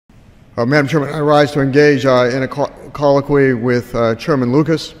Madam Chairman, I rise to engage in a colloquy with Chairman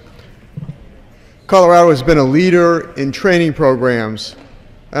Lucas. Colorado has been a leader in training programs,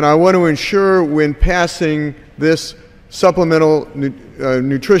 and I want to ensure when passing this Supplemental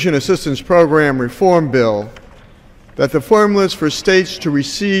Nutrition Assistance Program Reform Bill that the formulas for states to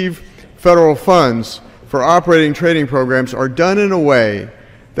receive federal funds for operating training programs are done in a way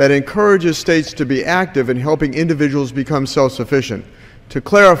that encourages states to be active in helping individuals become self-sufficient. To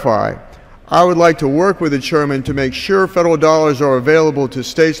clarify, I would like to work with the Chairman to make sure federal dollars are available to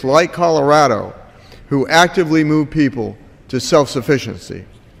states like Colorado who actively move people to self-sufficiency.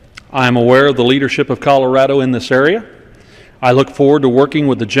 I am aware of the leadership of Colorado in this area. I look forward to working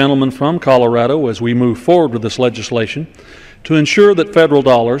with the gentleman from Colorado as we move forward with this legislation to ensure that federal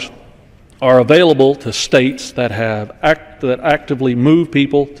dollars are available to states that actively move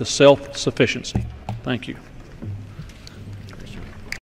people to self-sufficiency. Thank you.